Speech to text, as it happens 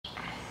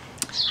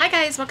Hi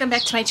guys, welcome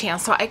back to my channel.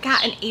 So I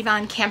got an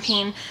Avon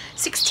campaign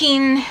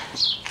 16.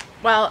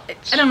 Well,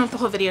 I don't know if the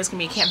whole video is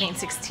going to be campaign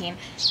 16.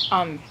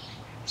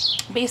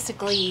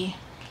 Basically,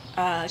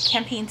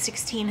 campaign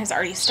 16 has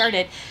already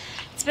started.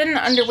 It's been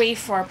underway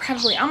for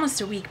probably almost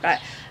a week, but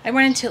I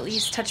wanted to at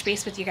least touch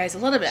base with you guys a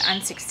little bit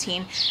on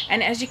 16.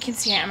 And as you can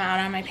see, I'm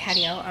out on my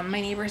patio. My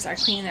neighbors are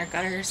cleaning their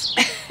gutters,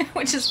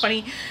 which is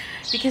funny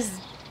because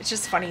it's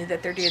just funny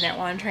that they're doing that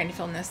while I'm trying to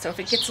film this. So if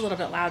it gets a little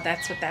bit loud,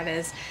 that's what that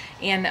is.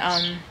 And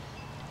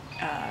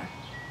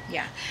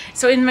yeah,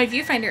 so in my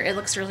viewfinder it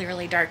looks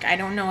really dark. I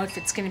don't know if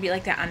it's going to be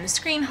like that on the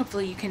screen.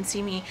 Hopefully you can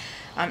see me.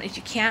 If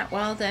you can't,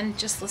 well then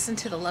just listen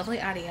to the lovely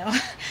audio.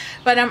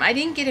 But I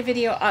didn't get a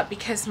video up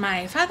because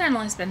my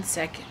father-in-law has been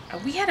sick.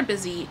 We had a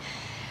busy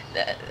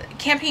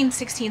campaign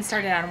 16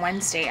 started on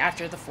Wednesday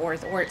after the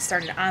 4th, or it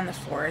started on the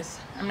 4th.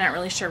 I'm not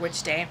really sure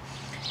which day.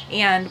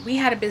 And we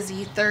had a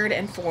busy 3rd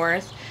and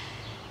 4th.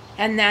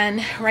 And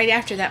then right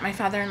after that, my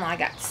father-in-law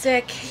got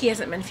sick. He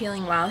hasn't been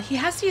feeling well. He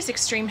has these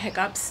extreme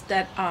hiccups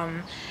that,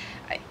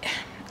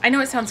 I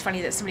know it sounds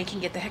funny that somebody can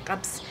get the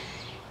hiccups,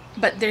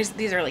 but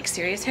these are like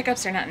serious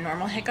hiccups. They're not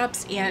normal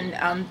hiccups.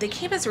 And they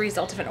came as a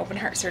result of an open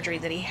heart surgery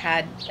that he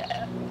had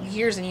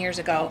years and years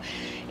ago.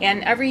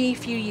 And every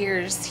few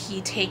years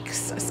he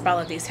takes a spell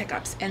of these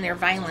hiccups, and they're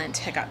violent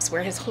hiccups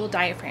where his whole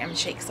diaphragm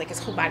shakes, like his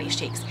whole body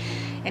shakes.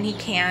 And he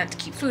can't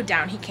keep food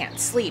down, he can't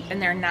sleep,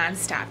 and they're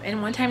non-stop.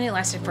 And one time they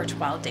lasted for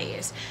 12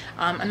 days.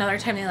 Another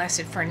time they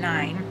lasted for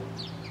 9.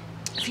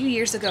 A few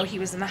years ago he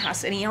was in the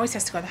hospital, and he always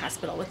has to go to the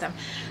hospital with them.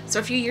 So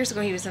a few years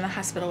ago he was in the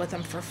hospital with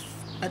them for,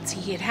 let's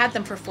see, he had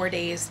them for 4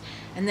 days,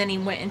 and then he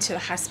went into the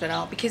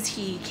hospital because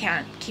he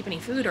can't keep any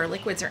food or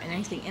liquids or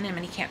anything in him,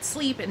 and he can't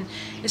sleep, and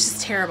it's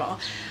just terrible.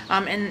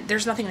 And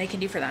there's nothing they can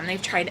do for them.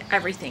 They've tried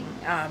everything.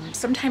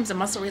 Sometimes a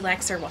muscle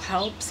relaxer will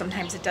help,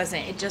 sometimes it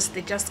doesn't.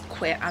 They just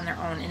quit on their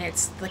own, and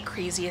it's the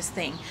craziest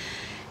thing.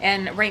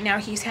 And right now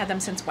he's had them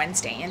since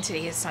Wednesday, and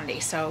today is Sunday,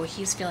 so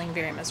he's feeling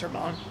very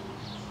miserable.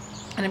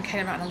 And I'm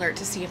kind of on alert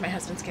to see if my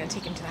husband's going to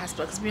take him to the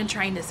hospital, because we've been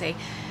trying to say,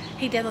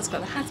 hey Dad, let's go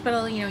to the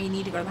hospital, you know, you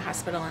need to go to the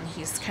hospital. And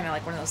he's kind of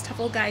like one of those tough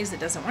old guys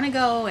that doesn't want to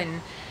go, and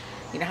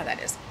you know how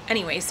that is.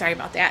 Anyway, sorry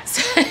about that.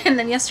 And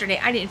then yesterday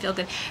I didn't feel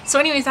good. So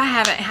anyways, I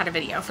haven't had a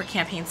video for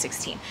campaign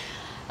 16.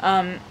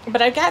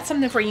 But I've got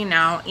something for you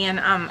now, and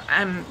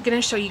I'm going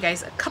to show you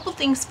guys a couple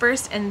things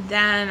first, and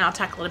then I'll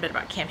talk a little bit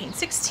about campaign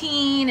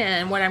 16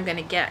 and what I'm going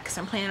to get, because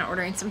I'm planning on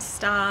ordering some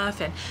stuff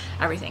and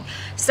everything.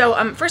 So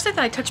first I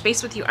thought I'd touch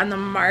base with you on the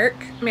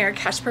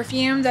Marrakesh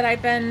perfume that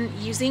I've been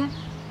using.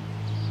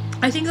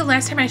 I think the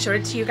last time I showed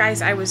it to you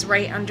guys, I was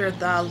right under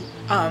the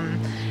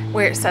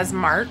where it says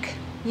Mark,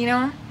 you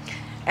know,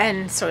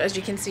 and so as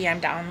you can see,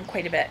 I'm down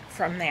quite a bit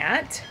from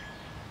that.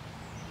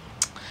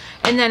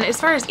 And then as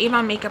far as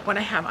Avon makeup, what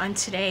I have on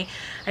today,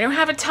 I don't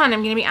have a ton,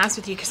 I'm going to be honest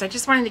with you, because I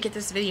just wanted to get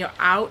this video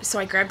out. So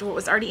I grabbed what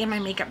was already in my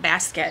makeup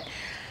basket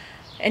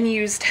and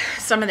used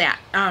some of that.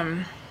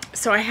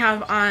 So I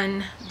have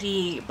on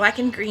the black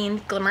and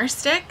green glimmer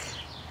stick,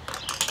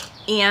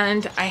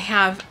 and I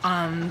have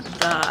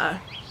the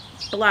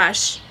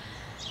blush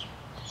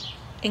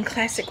in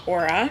Classic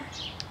Aura.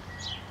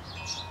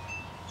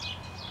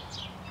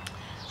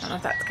 I don't know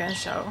if that's going to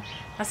show.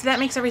 Now see, that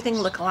makes everything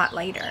look a lot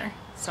lighter,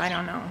 so I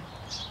don't know.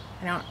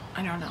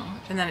 I don't know.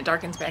 And then it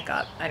darkens back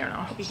up. I don't know.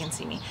 I hope you can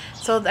see me.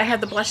 So I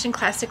have the blush in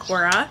Classic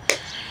Aura.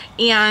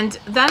 And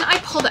then I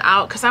pulled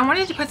out, because I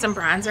wanted to put some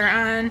bronzer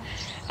on.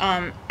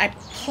 I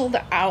pulled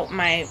out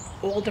my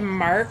old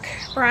Mark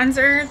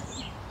bronzer.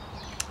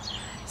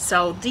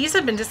 So these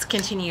have been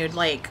discontinued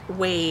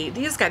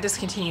these got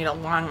discontinued a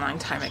long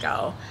time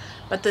ago.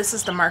 But this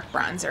is the Mark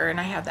bronzer, and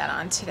I have that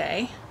on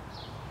today.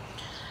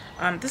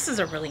 This is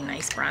a really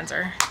nice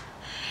bronzer.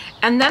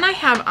 And then I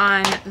have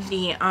on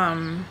the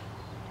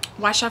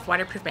Wash Off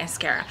Waterproof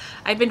Mascara.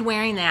 I've been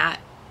wearing that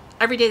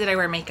every day that I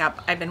wear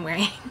makeup. I've been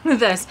wearing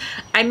this.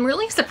 I'm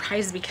really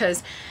surprised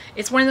because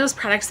it's one of those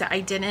products that I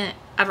didn't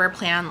ever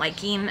plan on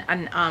liking,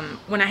 and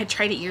when I had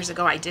tried it years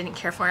ago, I didn't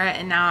care for it,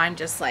 and now I'm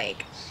just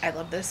like, I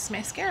love this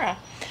mascara.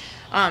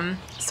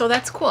 So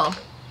that's cool.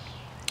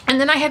 And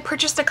then I had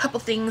purchased a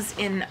couple things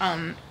in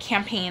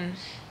campaign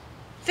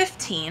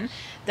 15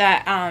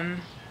 that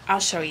I'll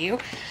show you.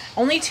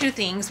 Only 2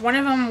 things. One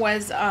of them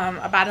was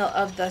a bottle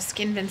of the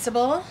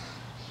Skinvincible.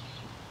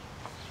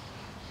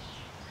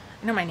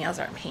 I know my nails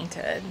aren't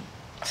painted.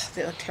 Ugh,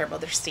 they look terrible.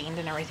 They're stained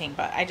and everything,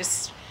 but I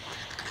just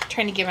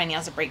trying to give my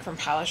nails a break from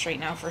polish right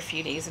now for a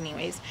few days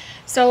anyways.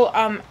 So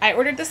I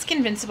ordered the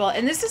Skinvincible,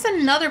 and this is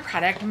another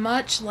product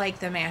much like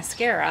the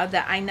mascara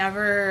that I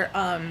never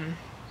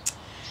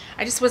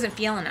I just wasn't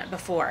feeling it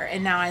before,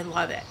 and now I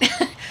love it.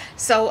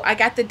 So I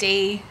got the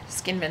Day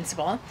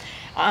Skinvincible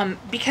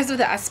because of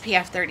the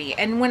SPF 30.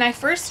 And when I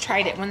first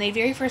tried it, when they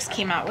very first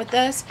came out with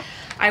this,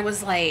 I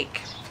was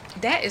like,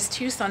 that is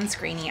too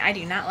sunscreeny. I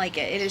do not like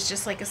it. It is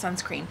just like a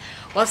sunscreen.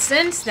 Well,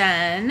 since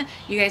then,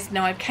 you guys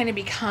know I've kind of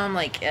become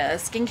like a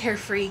skincare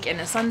freak and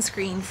a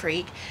sunscreen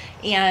freak,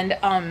 and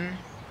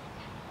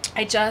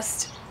I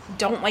just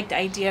don't like the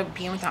idea of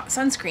being without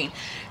sunscreen.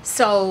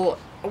 So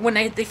when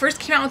they first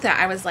came out with that,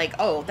 I was like,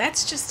 oh,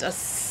 that's just a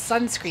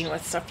sunscreen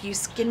with a few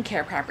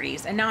skincare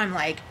properties. And now I'm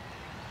like,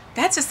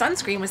 that's a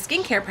sunscreen with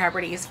skincare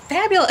properties.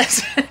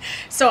 Fabulous.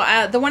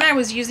 So the one I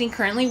was using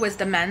currently was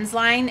the men's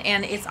line,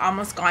 and it's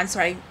almost gone. So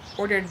I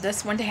ordered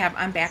this one to have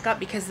on backup,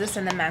 because this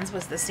and the men's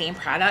was the same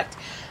product,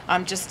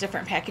 just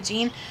different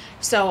packaging.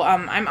 So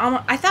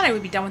I thought I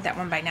would be done with that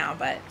one by now,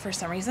 but for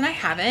some reason I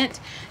haven't.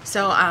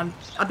 So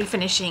I'll be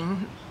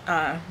finishing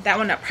that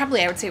one up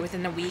probably, I would say,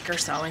 within a week or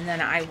so, and then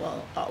I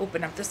will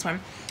open up this one.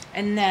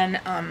 And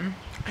then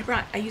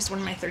I used one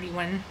of my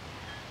 31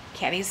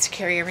 caddies to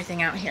carry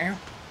everything out here.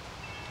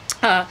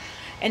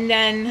 And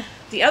then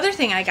the other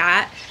thing I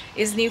got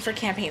is new for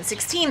campaign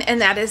 16, and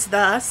that is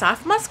the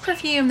soft musk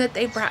perfume that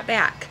they brought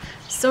back.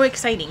 So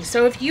exciting.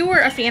 So if you were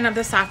a fan of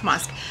the soft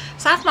musk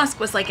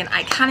was like an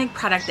iconic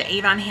product that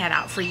Avon had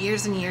out for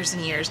years and years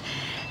and years,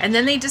 and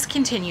then they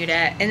discontinued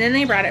it, and then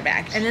they brought it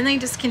back, and then they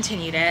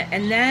discontinued it,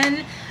 and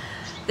then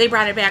they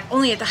brought it back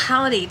only at the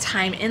holiday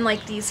time in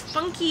like these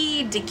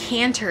funky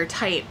decanter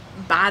type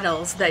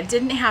bottles that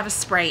didn't have a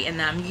spray in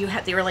them.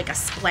 They were like a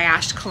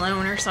splash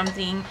cologne or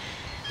something.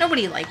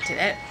 Nobody liked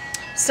it.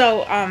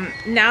 So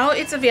now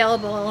it's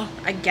available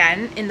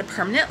again in the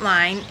permanent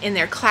line in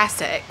their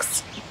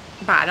classics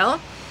bottle,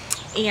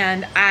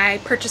 and I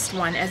purchased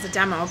one as a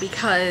demo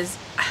because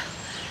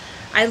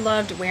I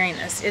loved wearing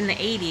this in the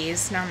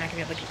 80s. Now I'm not gonna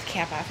be able to get the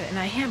cap off it, and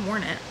I have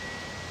worn it.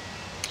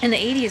 In the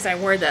 80s I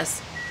wore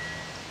this.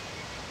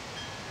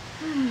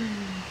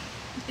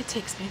 It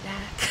takes me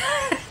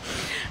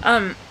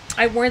back.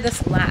 I wore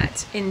this a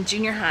lot in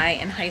junior high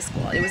and high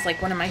school. It was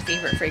like one of my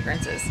favorite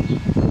fragrances.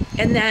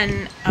 And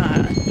then,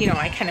 you know,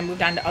 I kind of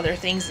moved on to other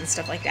things and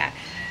stuff like that.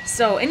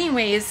 So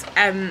anyways,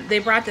 they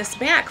brought this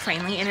back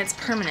finally, and it's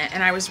permanent,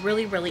 and I was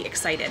really, really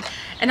excited.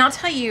 And I'll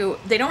tell you,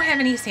 they don't have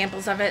any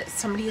samples of it.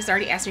 Somebody has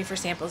already asked me for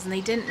samples, and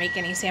they didn't make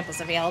any samples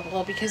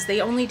available because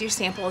they only do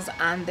samples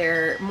on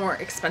their more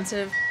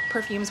expensive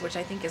perfumes, which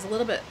I think is a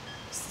little bit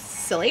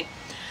silly.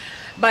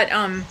 But,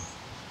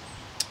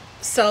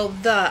 so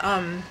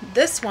the,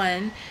 this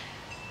one,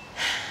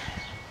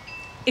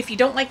 if you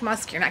don't like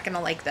musk, you're not going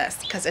to like this,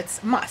 because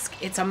it's musk.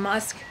 It's a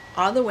musk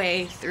all the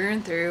way through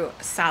and through,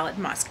 solid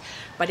musk,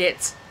 but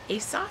it's a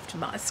soft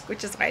musk,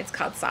 which is why it's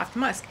called soft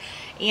musk.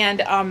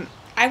 And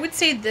I would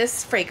say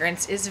this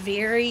fragrance is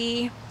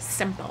very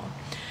simple.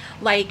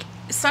 Like,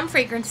 some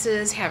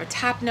fragrances have a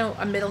top note,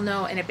 a middle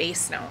note, and a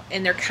base note,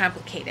 and they're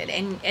complicated,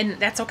 and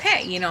that's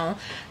okay, you know.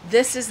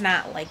 This is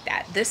not like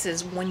that. This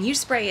is, when you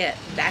spray it,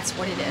 that's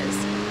what it is.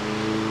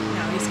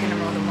 Now he's gonna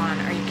mow the lawn.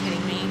 Are you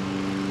kidding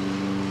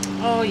me?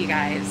 Oh, you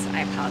guys,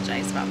 I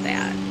apologize about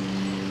that.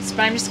 So,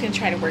 but I'm just gonna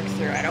try to work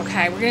through it,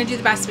 okay? We're gonna do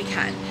the best we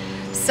can.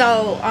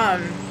 So,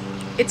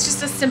 it's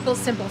just a simple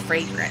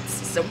fragrance.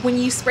 So when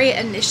you spray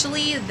it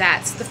initially,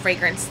 that's the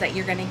fragrance that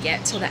you're gonna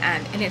get till the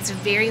end, and it's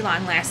very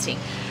long lasting,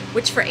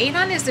 which for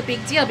Avon is a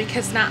big deal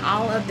because not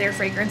all of their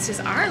fragrances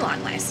are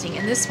long lasting,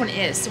 and this one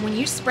is. So when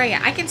you spray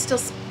it, I can still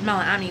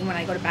smell it on me when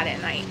I go to bed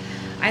at night.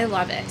 I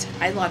love it.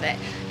 I love it.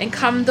 And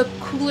come the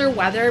cooler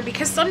weather,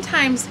 because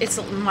sometimes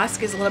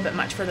musk is a little bit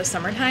much for the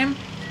summertime,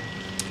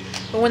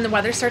 but when the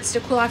weather starts to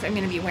cool off, I'm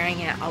going to be wearing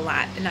it a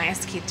lot. And I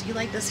asked Keith, do you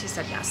like this? He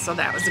said yes, so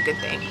that was a good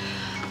thing.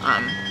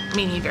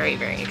 Made me very,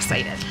 very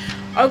excited.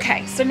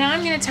 Okay, so now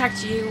I'm going to talk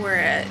to you, we're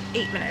at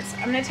 8 minutes.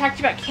 I'm going to talk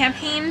to you about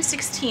campaign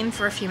 16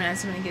 for a few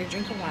minutes. I'm going to get a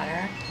drink of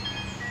water.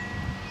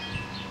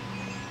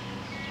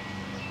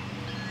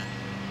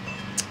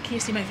 Can you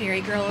see my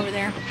fairy girl over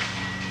there?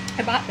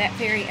 I bought that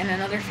fairy and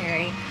another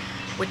fairy,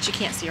 which you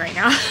can't see right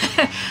now,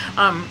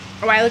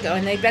 a while ago,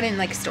 and they've been in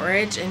like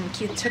storage, and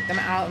Keith took them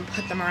out and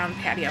put them around the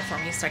patio for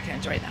me so I can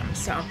enjoy them.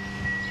 So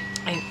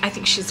I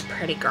think she's a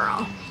pretty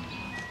girl.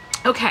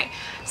 Okay,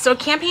 so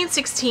campaign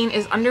 16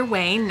 is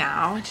underway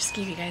now. I'll just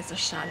give you guys a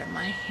shot of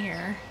my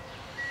hair.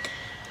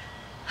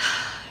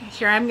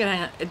 Here, I'm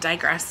gonna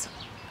digress,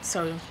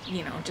 so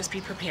you know, just be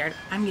prepared.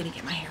 I'm gonna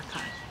get my hair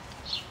cut.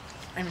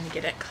 I'm gonna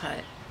get it cut.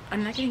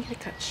 I'm not gonna get it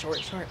cut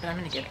short, but I'm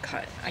gonna get it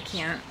cut. I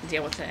can't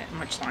deal with it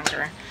much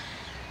longer.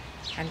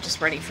 I'm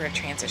just ready for a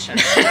transition.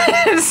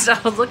 So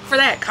look for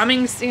that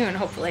coming soon,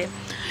 hopefully.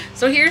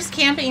 So here's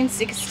campaign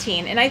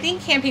 16, and I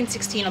think campaign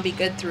 16 will be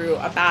good through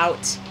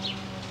about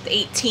the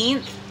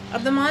 18th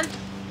of the month.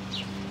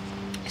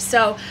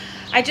 So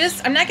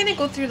I'm not going to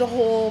go through the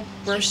whole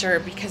brochure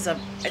because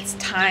of its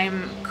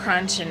time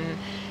crunch, and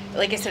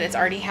like I said, it's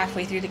already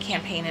halfway through the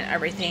campaign and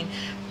everything.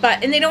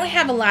 And they don't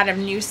have a lot of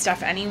new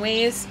stuff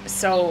anyways,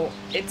 so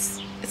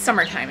it's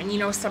summertime, and you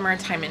know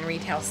summertime in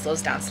retail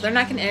slows down, so they're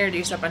not going to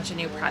introduce a bunch of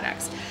new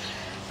products.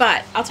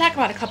 But I'll talk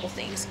about a couple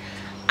things.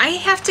 I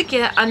have to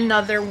get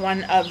another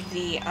one of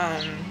the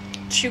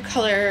True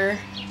Color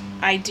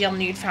Ideal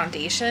Nude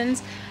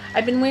foundations.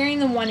 I've been wearing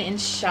the one in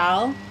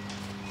Shell,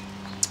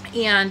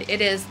 and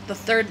it is the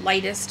third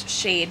lightest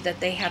shade that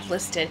they have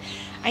listed.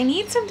 I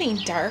need something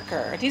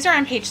darker. These are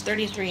on page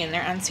 33, and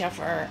they're on sale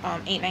for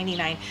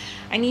 $8.99.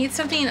 I need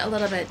something a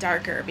little bit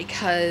darker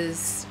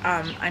because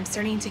I'm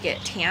starting to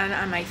get tan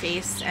on my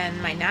face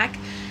and my neck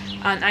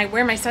I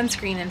wear my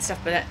sunscreen and stuff,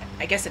 but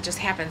I guess it just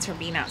happens from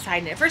being outside.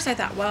 And at first I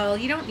thought, well,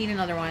 you don't need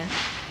another one.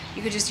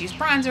 You could just use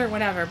bronzer or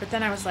whatever. But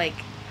then I was like,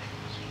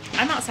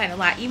 I'm outside a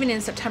lot. Even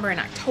in September and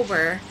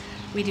October,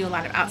 we do a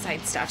lot of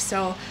outside stuff.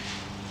 So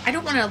I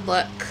don't want to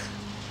look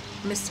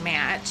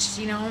mismatched,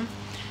 you know?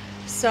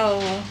 So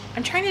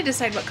I'm trying to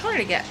decide what color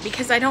to get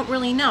because I don't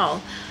really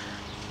know.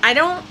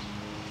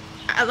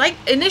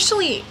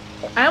 Initially,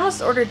 I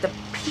almost ordered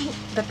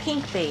the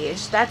pink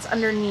beige. That's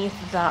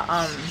underneath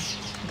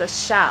the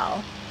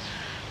shell.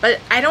 But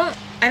I don't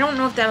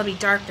know if that'll be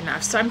dark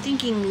enough. So I'm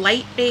thinking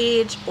light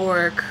beige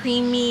or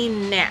creamy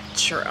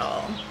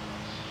natural.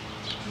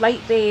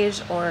 Light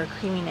beige or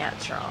creamy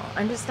natural.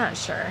 I'm just not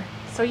sure.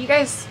 So you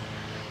guys,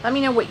 let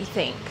me know what you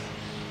think.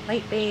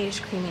 Light beige,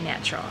 creamy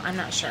natural. I'm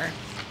not sure.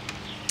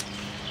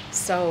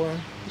 So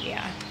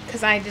yeah,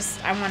 because I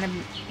want to,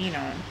 you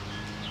know,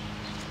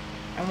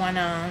 I want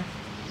to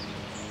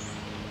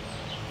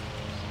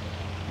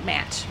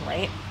match,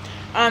 right?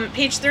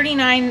 Page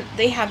 39,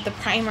 they have the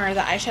primer, the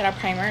eyeshadow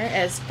primer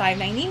is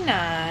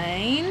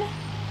 $5.99.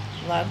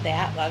 Love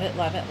that. Love it,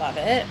 love it, love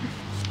it.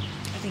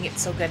 I think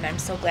it's so good, and I'm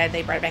so glad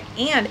they brought it back.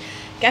 And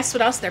guess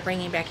what else they're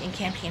bringing back in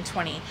campaign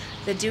 20?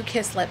 The Dew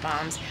Kiss lip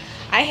balms.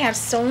 I have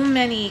so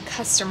many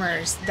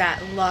customers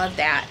that love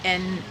that,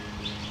 and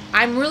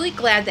I'm really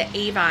glad that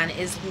Avon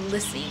is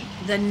listening.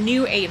 The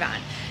new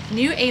Avon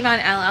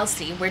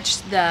LLC,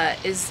 which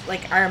is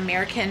like our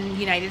American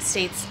United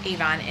States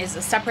Avon, is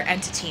a separate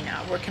entity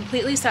now. We're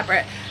completely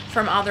separate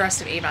from all the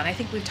rest of Avon. I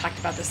think we've talked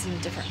about this in a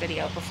different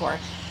video before,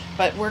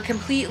 but we're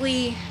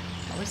completely,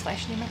 always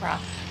flashing in my bra.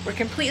 We're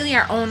completely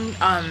our own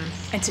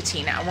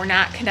entity now. We're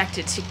not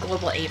connected to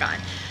Global Avon,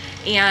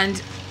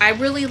 and I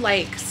really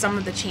like some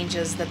of the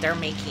changes that they're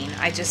making.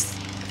 I just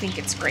think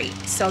it's great.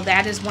 So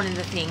that is one of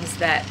the things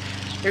that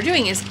they're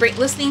doing, is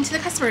listening to the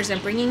customers and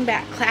bringing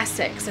back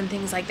classics and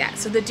things like that.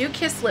 So the Dew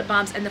Kiss lip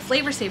balms and the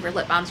Flavor Saver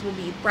lip balms will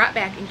be brought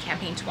back in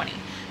campaign 20.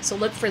 So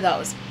look for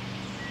those.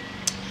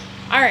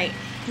 All right,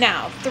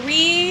 now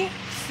 3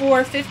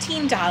 for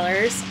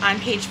 $15 on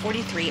page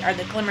 43 are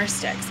the glimmer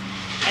sticks,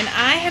 and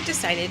I have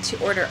decided to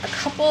order a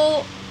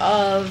couple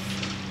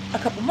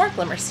more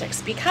glimmer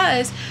sticks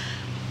because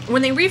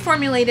when they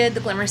reformulated the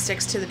glimmer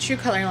sticks to the True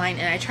Color line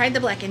and I tried the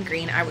black and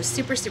green, I was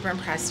super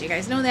impressed. You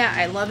guys know that.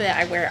 I love it.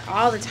 I wear it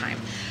all the time.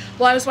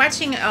 Well, I was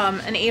watching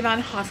an Avon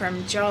haul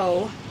from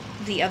Jo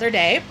the other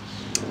day,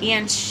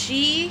 and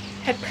she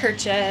had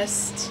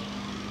purchased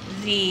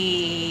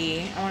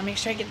I want to make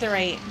sure I get the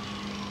right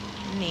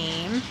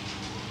name,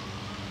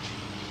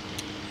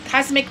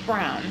 Cosmic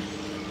Brown.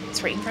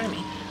 It's right in front of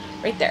me.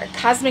 Right there.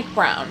 Cosmic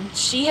Brown.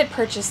 She had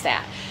purchased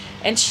that.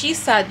 And she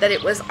said that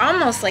it was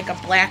almost like a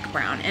black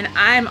brown, and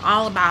I'm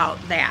all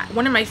about that.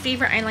 One of my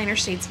favorite eyeliner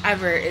shades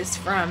ever is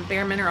from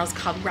Bare Minerals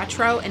called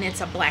Retro, and it's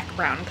a black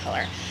brown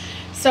color.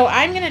 So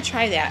I'm going to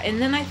try that.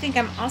 And then I think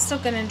I'm also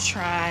going to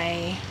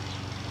try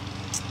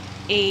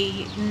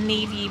a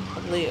navy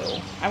blue.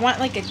 I want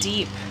like a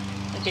deep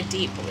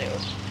blue.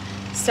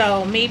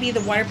 So maybe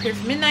the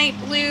Waterproof Midnight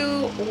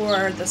Blue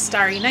or the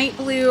Starry Night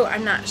Blue.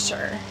 I'm not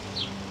sure.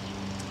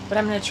 But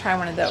I'm going to try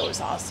one of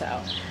those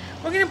also.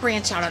 We're going to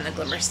branch out on the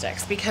glimmer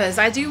sticks because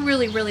I do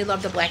really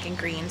love the black and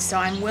green. So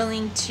I'm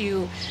willing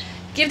to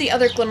give the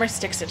other glimmer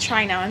sticks a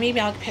try now. And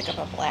maybe I'll pick up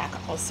a black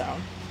also.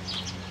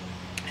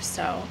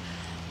 So,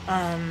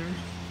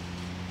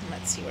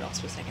 let's see, what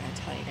else was I going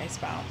to tell you guys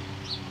about?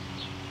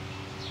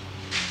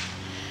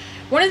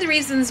 One of the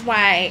reasons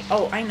why,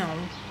 oh, I know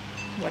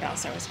what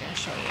else I was going to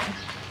show you.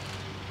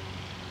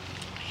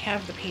 I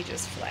have the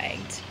pages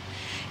flagged.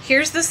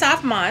 Here's the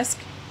Soft Musk.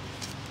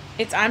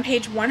 It's on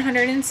page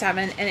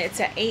 107, and it's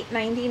at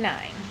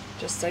 $8.99.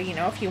 Just so you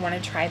know, if you want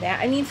to try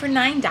that. I mean, for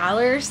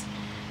 $9,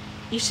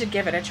 you should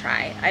give it a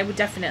try. I would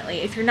definitely,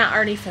 if you're not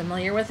already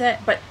familiar with it.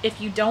 But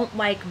if you don't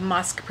like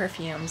musk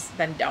perfumes,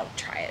 then don't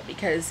try it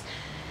because,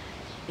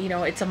 you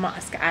know, it's a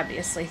musk,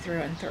 obviously,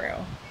 through and through.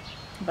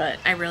 But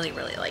I really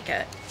like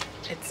it.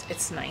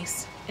 It's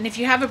nice. And if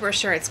you have a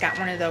brochure, it's got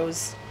one of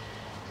those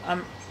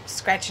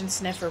scratch and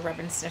sniff or rub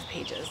and sniff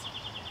pages.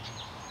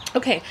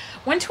 Okay,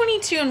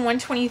 122 and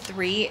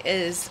 123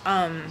 is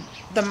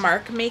the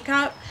Mark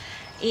makeup,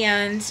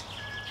 and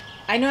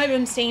I know I've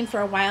been saying for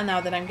a while now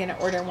that I'm going to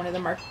order one of the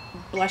Mark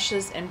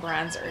blushes and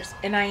bronzers,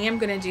 and I am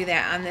going to do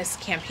that on this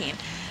campaign.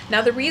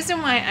 Now the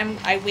reason why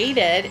I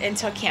waited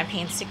until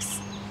campaign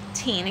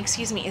 16,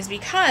 excuse me, is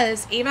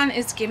because Avon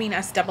is giving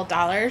us double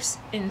dollars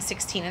in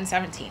 16 and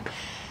 17.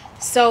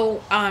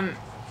 So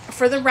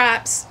for the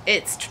reps,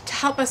 it's to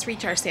help us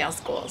reach our sales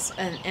goals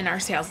and our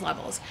sales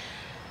levels.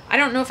 I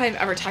don't know if I've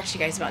ever talked to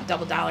you guys about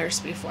double dollars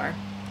before,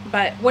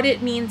 but what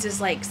it means is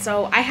like,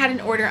 so I had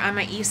an order on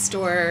my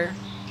e-store,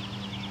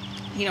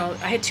 you know,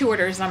 I had 2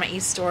 orders on my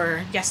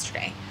e-store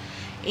yesterday,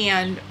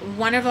 and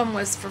one of them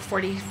was for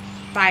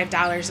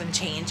 $45 and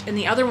change, and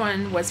the other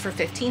one was for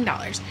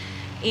 $15.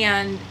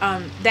 And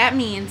that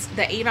means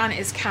that Avon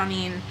is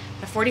counting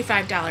the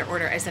 $45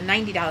 order as a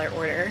 $90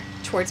 order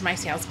towards my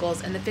sales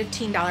goals, and the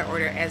 $15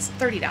 order as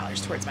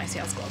 $30 towards my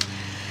sales goals.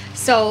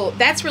 So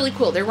that's really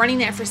cool. They're running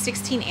that for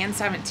 16 and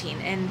 17.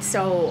 And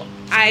so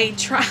I'm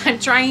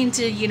trying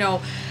to, you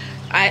know,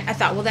 I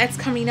thought, well, that's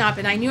coming up.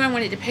 And I knew I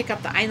wanted to pick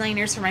up the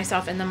eyeliners for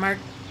myself and the Mark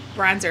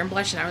bronzer and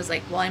blush. And I was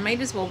like, well, I might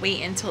as well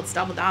wait until it's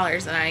double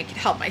dollars and I could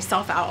help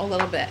myself out a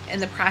little bit in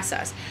the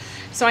process.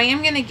 So I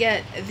am going to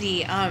get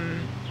the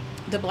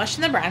blush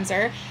and the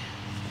bronzer.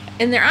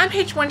 And they're on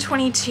page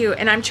 122,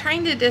 and I'm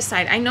trying to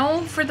decide. I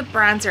know for the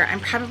bronzer, I'm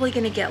probably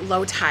going to get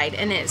Low Tide,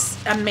 and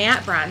it's a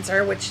matte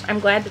bronzer, which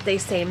I'm glad that they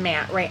say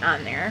matte right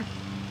on there.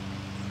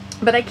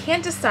 But I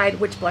can't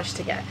decide which blush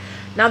to get.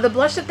 Now, the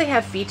blush that they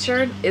have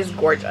featured is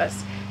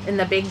gorgeous in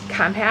the big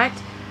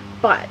compact,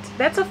 but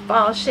that's a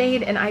fall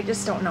shade, and I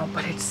just don't know,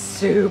 but it's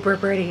super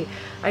pretty.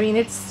 I mean,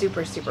 it's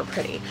super, super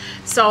pretty.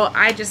 So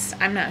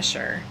I'm not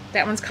sure.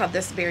 That one's called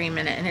This Very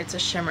Minute, and it's a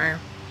shimmer.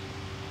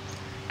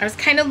 I was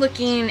kind of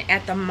looking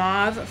at the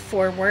Mauve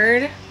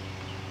Forward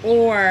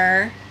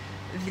or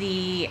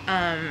the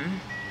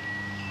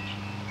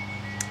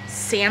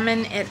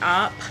Salmon It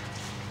Up,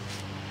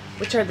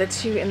 which are the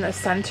two in the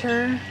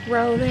center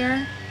row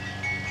there.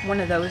 One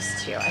of those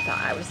two I thought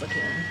I was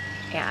looking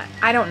at.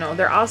 I don't know.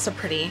 They're also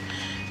pretty.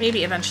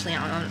 Maybe eventually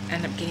I'll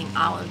end up getting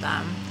all of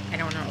them. I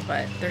don't know,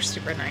 but they're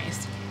super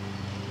nice.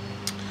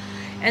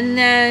 And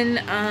then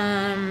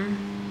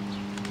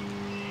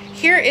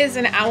here is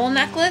an owl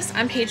necklace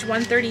on page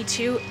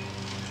 132,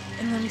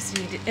 and let me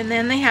see, and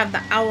then they have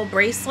the owl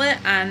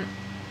bracelet on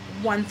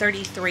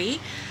 133.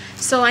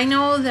 So I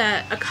know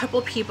that a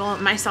couple people,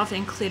 myself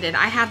included,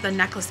 I have the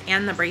necklace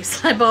and the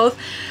bracelet both,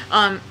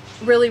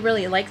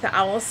 really like the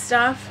owl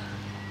stuff.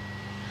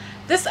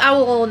 This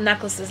owl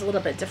necklace is a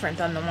little bit different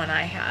than the one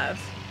I have.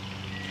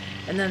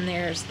 And then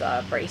there's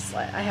the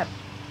bracelet. I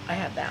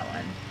have that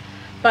one.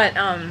 But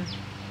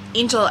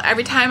Angel,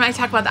 every time I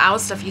talk about the owl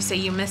stuff, you say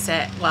you miss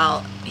it.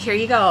 Well, here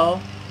you go.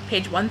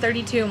 Page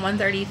 132 and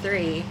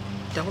 133.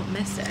 Don't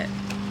miss it.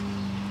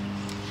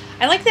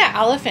 I like that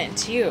elephant,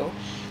 too.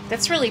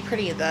 That's really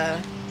pretty,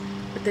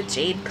 with the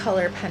jade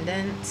color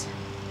pendant.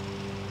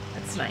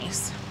 That's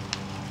nice.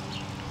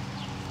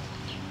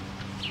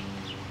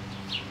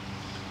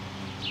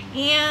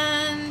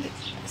 And it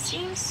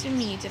seems to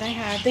me, they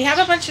have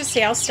a bunch of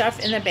sale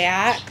stuff in the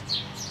back.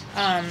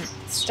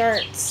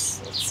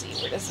 Starts, let's see,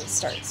 where does it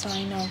start? So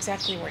I know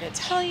exactly where to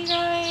tell you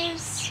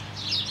guys.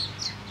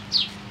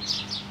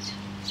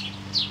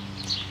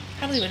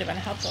 Probably would have been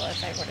helpful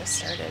if I would have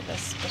started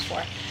this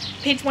before.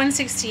 Page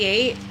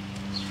 168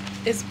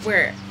 is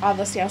where all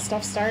the sale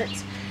stuff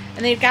starts.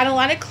 And they've got a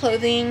lot of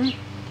clothing.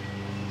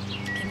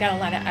 They've got a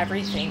lot of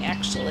everything,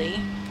 actually.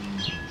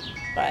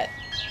 But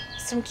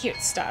some cute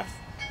stuff.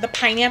 The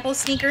pineapple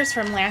sneakers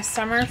from last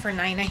summer for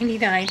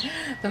 $9.99.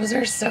 Those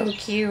are so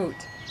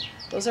cute.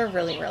 Those are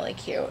really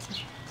cute.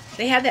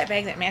 They had that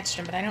bag that matched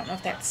them, but I don't know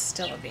if that's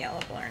still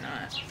available or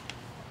not.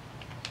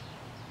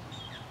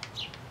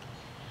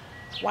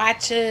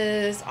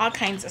 Watches, all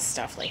kinds of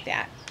stuff like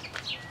that.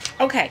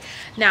 Okay,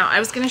 now I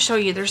was going to show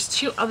you, there's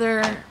two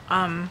other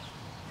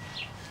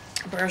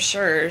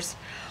brochures.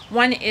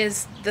 One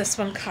is this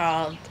one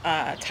called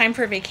Time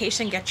for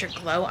Vacation, Get Your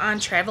Glow On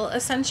Travel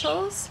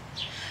Essentials.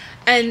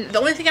 And the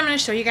only thing I'm going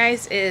to show you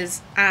guys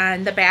is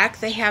on the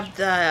back, they have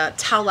the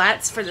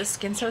towelettes for the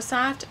Skin So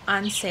Soft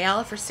on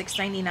sale for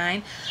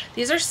 $6.99.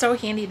 These are so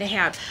handy to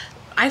have.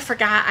 I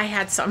forgot I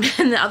had some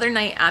the other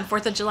night on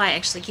 4th of July.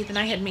 Actually, Keith and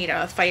I had made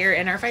a fire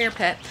in our fire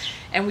pit,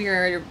 and we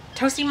were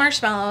toasting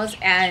marshmallows,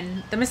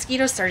 and the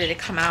mosquitoes started to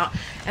come out.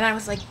 And I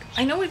was like,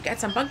 I know we've got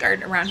some bug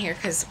guard around here,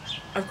 because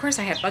of course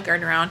I had bug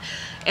guard around.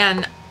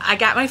 And I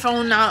got my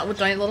phone out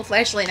with my little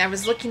flashlight, and I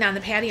was looking on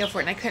the patio for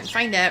it, and I couldn't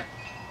find it.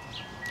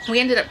 We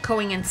ended up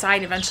going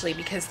inside eventually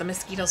because the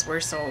mosquitoes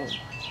were so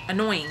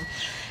annoying.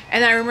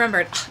 And I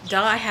remembered,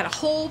 duh, I had a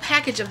whole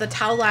package of the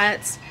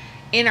towelettes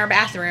in our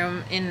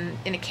bathroom in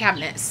a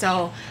cabinet.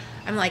 So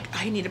I'm like,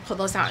 I need to pull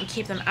those out and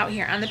keep them out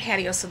here on the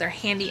patio so they're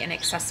handy and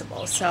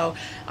accessible. So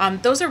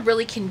those are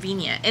really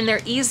convenient, and they're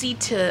easy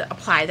to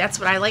apply. That's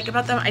what I like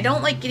about them. I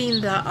don't like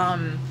getting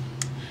the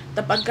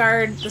bug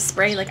guard, the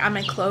spray, like on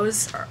my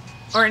clothes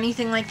or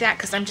anything like that,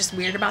 because I'm just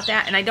weird about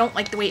that, and I don't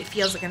like the way it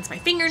feels against my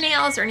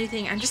fingernails or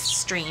anything. I'm just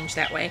strange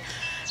that way.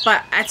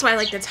 But that's why I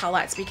like the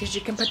towelettes, because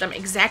you can put them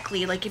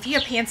exactly, like if you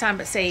have pants on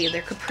but say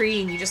they're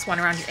capri and you just want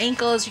around your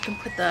ankles, you can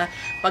put the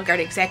bug guard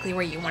exactly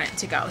where you want it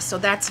to go. So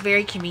that's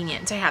very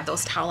convenient to have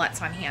those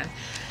towelettes on hand.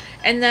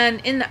 And then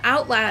in the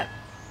outlet,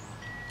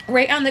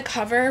 right on the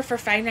cover for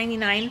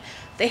 $5.99,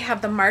 they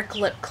have the Mark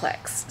Lip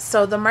Clicks.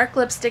 So the Mark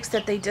lipsticks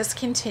that they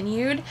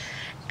discontinued,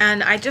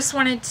 and I just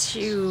wanted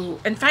to,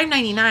 and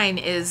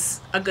 $5.99 is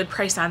a good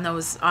price on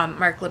those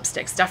Mark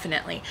lipsticks,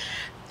 definitely.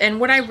 And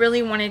what I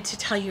really wanted to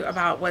tell you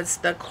about was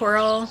the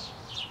Coral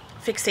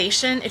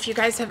Fixation. If you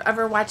guys have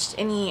ever watched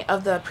any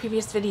of the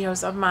previous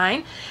videos of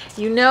mine,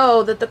 you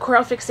know that the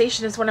Coral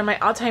Fixation is one of my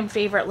all-time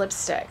favorite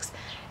lipsticks.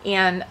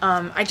 And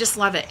I just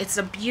love it. It's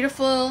a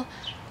beautiful,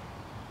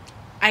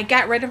 I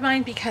got rid of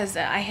mine because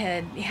I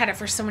had it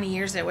for so many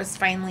years. It was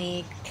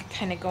finally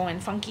kind of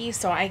going funky,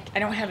 so I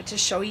don't have it to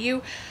show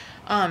you.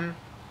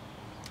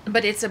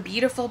 But it's a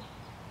beautiful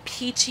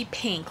peachy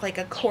pink, like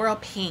a coral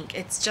pink.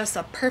 It's just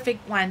a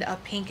perfect blend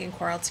of pink and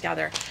coral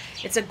together.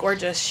 It's a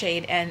gorgeous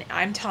shade, and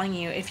I'm telling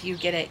you, if you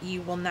get it,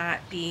 you will not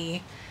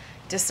be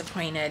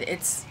disappointed.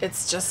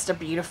 It's just a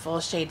beautiful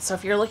shade. So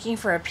if you're looking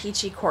for a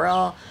peachy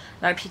coral,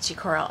 not a peachy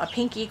coral, a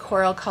pinky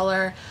coral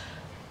color,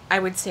 I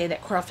would say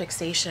that Coral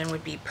Fixation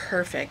would be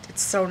perfect.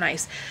 It's so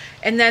nice.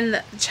 And then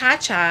the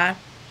Cha-Cha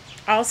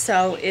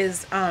also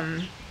is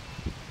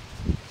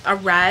a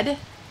red,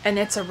 and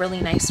it's a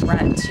really nice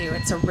red too.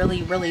 It's a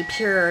really, really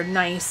pure,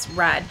 nice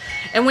red.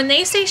 And when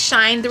they say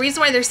shine, the reason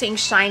why they're saying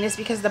shine is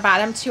because the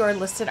bottom two are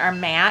listed are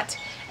matte,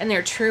 and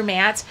they're true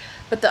matte.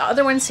 But the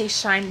other ones say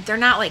shine. They're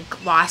not like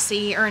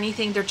glossy or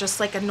anything. They're just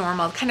like a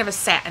normal, kind of a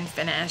satin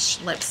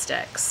finish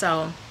lipstick.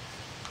 So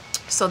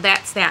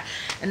that's that.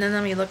 And then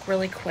let me look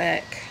really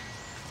quick.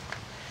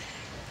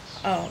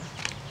 Oh,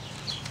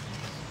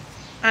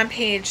 on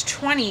page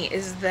 20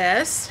 is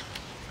this.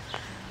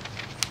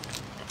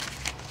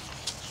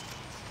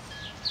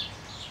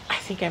 I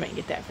think I might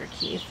get that for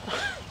Keith.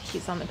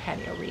 He's on the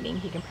patio reading.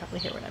 He can probably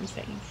hear what I'm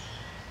saying.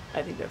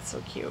 I think that's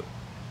so cute.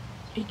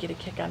 You get a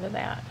kick out of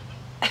that.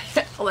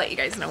 I'll let you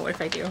guys know if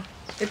I do.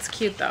 It's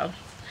cute though.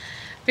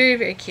 Very,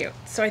 very cute.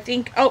 So I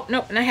think, oh,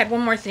 no, and I had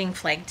one more thing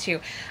flagged too.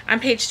 On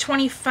page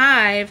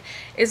 25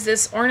 is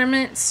this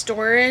ornament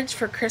storage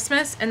for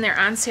Christmas, and they're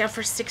on sale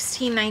for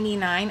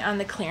 $16.99 on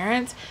the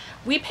clearance.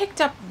 We picked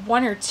up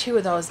one or two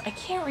of those. I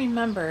can't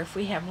remember if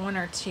we have one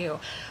or two.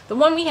 The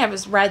one we have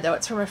is red though.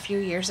 It's from a few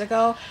years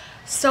ago.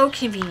 So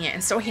convenient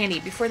and so handy.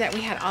 Before that,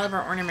 we had all of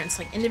our ornaments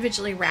like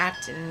individually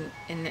wrapped, and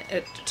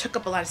it took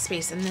up a lot of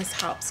space, and this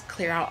helps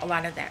clear out a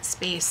lot of that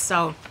space.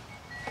 So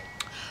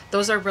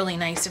those are really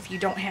nice. If you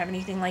don't have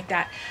anything like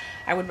that,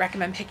 I would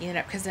recommend picking it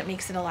up because it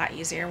makes it a lot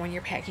easier when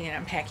you're packing and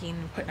unpacking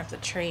and putting up the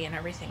tray and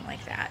everything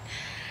like that.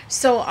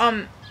 So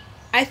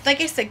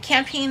like I said,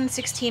 campaign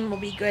 16 will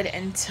be good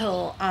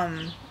until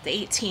the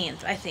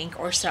 18th, I think,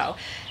 or so,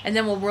 and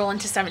then we'll roll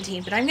into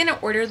 17. But I'm gonna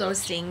order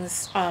those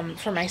things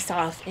for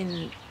myself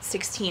in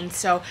 16,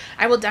 so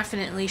I will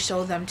definitely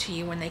show them to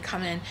you when they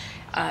come in.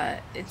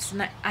 It's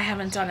not, I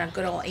haven't done a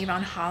good old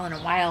Avon haul in a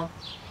while,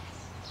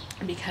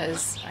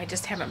 because I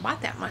just haven't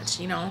bought that much,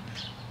 you know.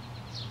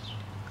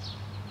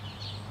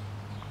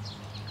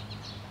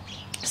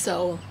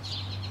 So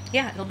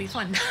yeah, it'll be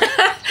fun.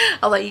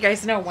 I'll let you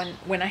guys know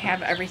when I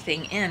have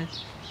everything in.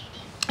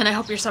 And I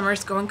hope your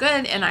summer's going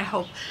good, and I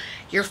hope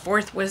your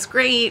 4th was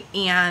great,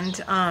 and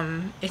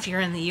if you're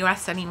in the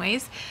US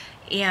anyways.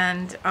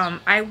 And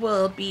I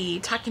will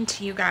be talking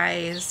to you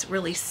guys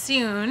really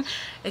soon.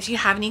 If you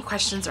have any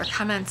questions or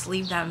comments,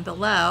 leave them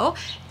below,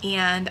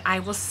 and I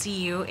will see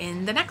you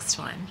in the next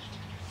one.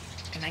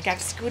 And I got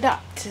to scoot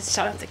up to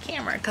shut off the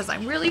camera because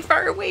I'm really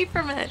far away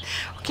from it.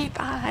 Okay,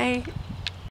 bye.